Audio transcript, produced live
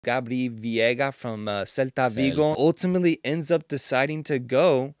Gabri Veiga from Celta Vigo ultimately ends up deciding to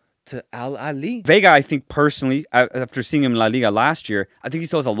go to AL-AHLI. Veiga, I think personally, after seeing him in La Liga last year, I think he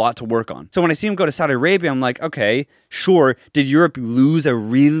still has a lot to work on. So when I see him go to Saudi Arabia, I'm like, okay, sure. Did Europe lose a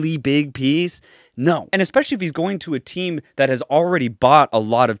really big piece? No. And especially if he's going to a team that has already bought a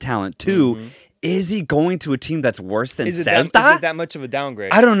lot of talent too, is he going to a team that's worse than Celta? Is it that much of a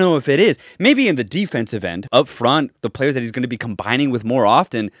downgrade? I don't know if it is. Maybe in the defensive end, up front, the players that he's going to be combining with more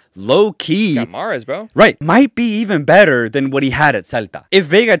often, low-key. Got Mahrez, bro. Right. Might be even better than what he had at Celta. If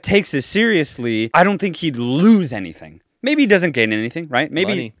Veiga takes it seriously, I don't think he'd lose anything. Maybe he doesn't gain anything, right? Maybe.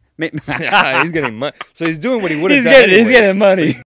 Money. Yeah, he's getting money. So he's doing what he would have done anyways. He's getting money.